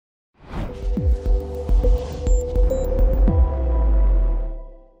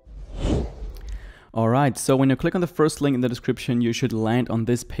right, so when you click on the first link in the description, you should land on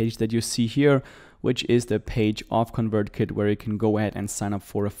this page that you see here, which is the page of ConvertKit where you can go ahead and sign up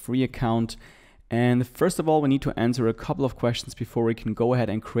for a free account. And first of all, we need to answer a couple of questions before we can go ahead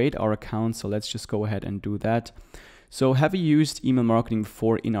and create our account. So let's just go ahead and do that. So have you used email marketing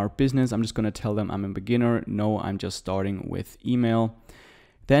before in our business? I'm just going to tell them I'm a beginner. No, I'm just starting with email.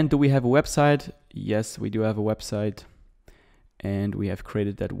 Then do we have a website? Yes, we do have a website. And we have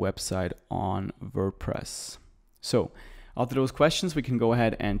created that website on WordPress. So after those questions, we can go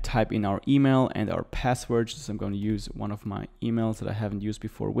ahead and type in our email and our password. So I'm going to use one of my emails that I haven't used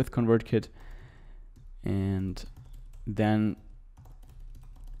before with ConvertKit. And then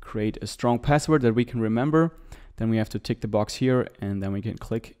create a strong password that we can remember. Then we have to tick the box here and then we can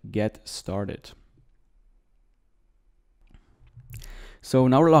click Get Started. So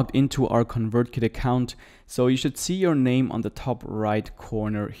now we're logged into our ConvertKit account. So you should see your name on the top right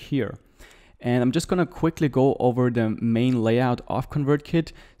corner here. And I'm just gonna quickly go over the main layout of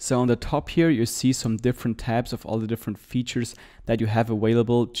ConvertKit. So on the top here, you see some different tabs of all the different features that you have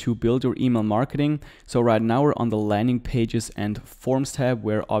available to build your email marketing. So right now we're on the landing pages and forms tab,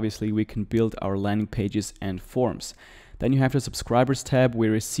 where obviously we can build our landing pages and forms. Then you have the subscribers tab,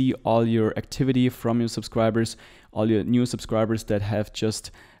 where you see all your activity from your subscribers, all your new subscribers that have just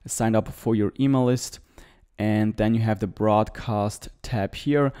signed up for your email list. And then you have the broadcast tab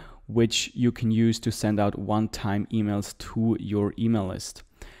here, which you can use to send out one-time emails to your email list.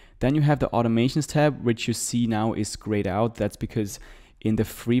 Then you have the automations tab, which you see now is grayed out. That's because in the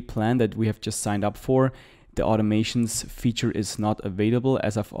free plan that we have just signed up for, the automations feature is not available,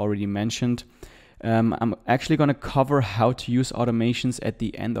 as I've already mentioned. I'm actually going to cover how to use automations at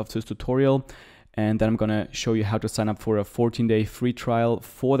the end of this tutorial. And then I'm going to show you how to sign up for a 14-day free trial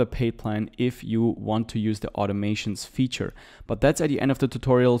for the paid plan if you want to use the automations feature. But that's at the end of the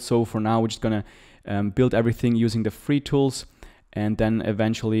tutorial. So for now, we're just going to build everything using the free tools. And then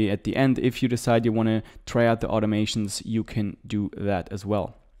eventually at the end, if you decide you want to try out the automations, you can do that as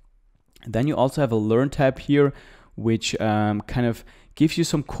well. And then you also have a Learn tab here, which kind of gives you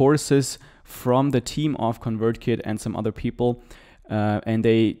some courses from the team of ConvertKit and some other people. And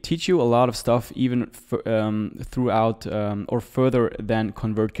they teach you a lot of stuff even throughout or further than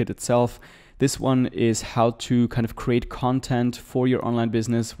ConvertKit itself. This one is how to kind of create content for your online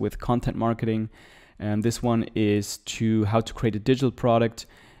business with content marketing. And this one is how to create a digital product.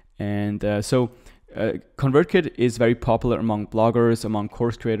 And so ConvertKit is very popular among bloggers, among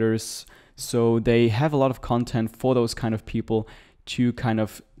course creators. So they have a lot of content for those kind of people to kind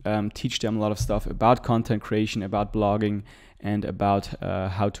of teach them a lot of stuff about content creation, about blogging, and about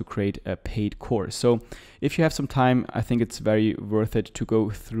how to create a paid course. So if you have some time, I think it's very worth it to go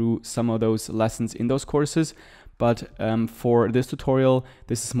through some of those lessons in those courses. But for this tutorial,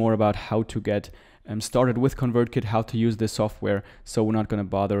 this is more about how to get started with ConvertKit, how to use this software. So we're not going to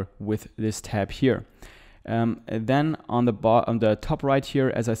bother with this tab here. Then on the top right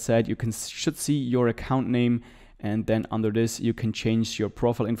here, as I said, you should see your account name. And then under this, you can change your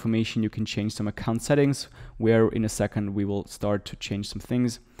profile information. You can change some account settings, where in a second we will start to change some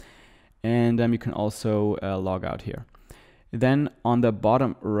things. And you can also log out here. Then on the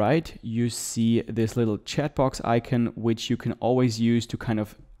bottom right, you see this little chat box icon, which you can always use to kind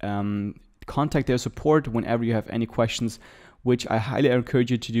of contact their support whenever you have any questions, which I highly encourage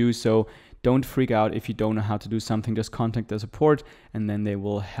you to do. So don't freak out if you don't know how to do something. Just contact their support and then they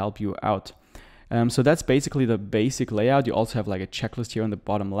will help you out. So that's basically the basic layout. You also have like a checklist here on the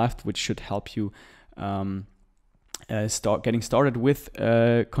bottom left, which should help you start getting started with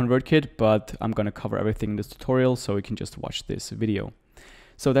ConvertKit, but I'm going to cover everything in this tutorial, so you can just watch this video.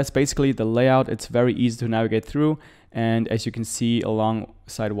 So that's basically the layout. It's very easy to navigate through. And as you can see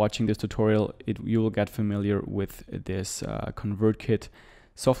alongside watching this tutorial, you will get familiar with this ConvertKit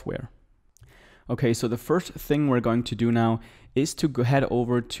software. Okay, so the first thing we're going to do now is to go head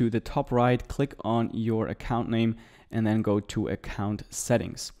over to the top right, click on your account name, and then go to account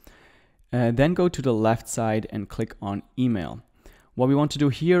settings. Then go to the left side and click on email. What we want to do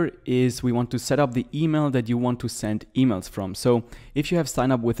here is we want to set up the email that you want to send emails from. So if you have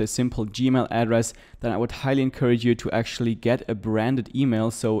signed up with a simple Gmail address, then I would highly encourage you to actually get a branded email.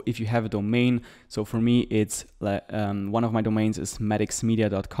 So if you have a domain, so for me, it's one of my domains is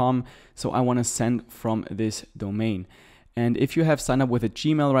medixmedia.com. So I want to send from this domain. And if you have signed up with a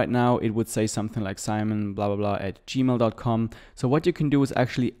Gmail right now, it would say something like Simon blah blah blah at gmail.com. So what you can do is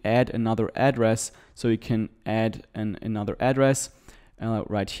actually add another address. So you can add another address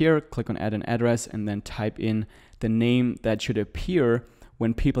right here, click on add an address, and then type in the name that should appear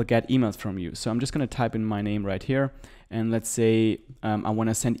when people get emails from you. So I'm just going to type in my name right here. And let's say I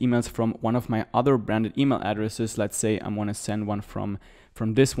want to send emails from one of my other branded email addresses. Let's say I want to send one from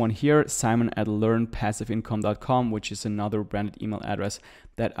this one here, simon@learnpassiveincome.com, which is another branded email address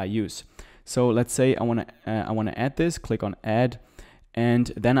that I use. So let's say I want to add this, click on add.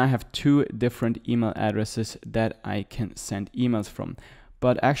 And then I have two different email addresses that I can send emails from.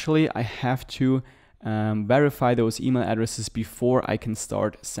 But actually I have to verify those email addresses before I can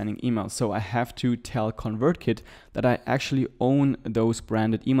start sending emails. So I have to tell ConvertKit that I actually own those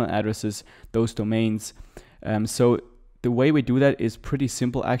branded email addresses, those domains. So the way we do that is pretty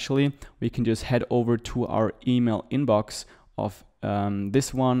simple actually. We can just head over to our email inbox of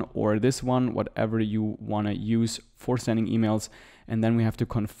this one or this one, whatever you want to use for sending emails. And then we have to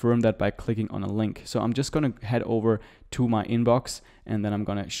confirm that by clicking on a link. So I'm just going to head over to my inbox and then I'm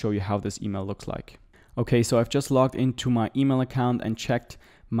going to show you how this email looks like. Okay, so I've just logged into my email account and checked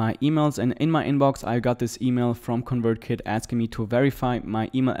my emails, and in my inbox I got this email from ConvertKit asking me to verify my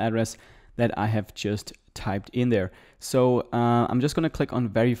email address that I have just typed in there. So I'm just going to click on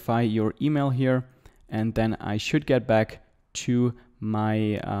verify your email here, and then I should get back to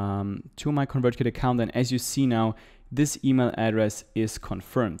my ConvertKit account. And as you see now, this email address is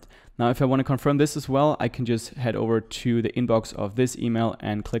confirmed. Now, if I want to confirm this as well, I can just head over to the inbox of this email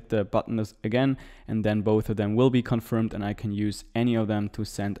and click the button again, and then both of them will be confirmed and I can use any of them to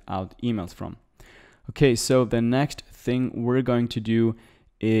send out emails from. Okay, so the next thing we're going to do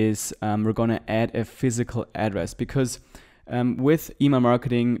is we're going to add a physical address, because with email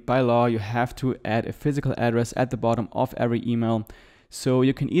marketing, by law, you have to add a physical address at the bottom of every email. So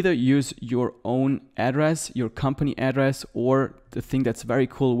you can either use your own address, your company address, or the thing that's very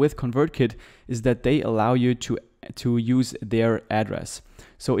cool with ConvertKit is that they allow you to use their address.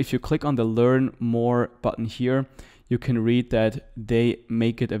 So if you click on the Learn More button here, you can read that they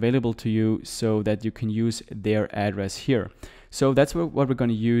make it available to you so that you can use their address here. So that's what we're going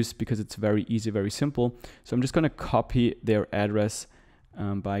to use, because it's very easy, very simple. So I'm just going to copy their address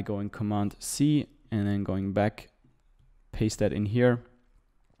by going Command C and then going back. Paste that in here,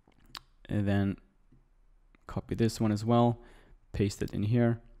 and then copy this one as well, paste it in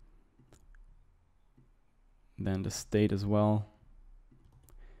here, then the state as well,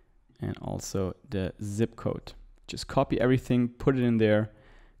 and also the zip code. Just copy everything, put it in there.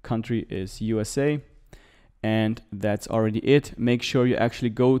 Country is USA, and that's already it. Make sure you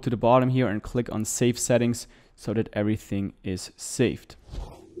actually go to the bottom here and click on Save Settings so that everything is saved.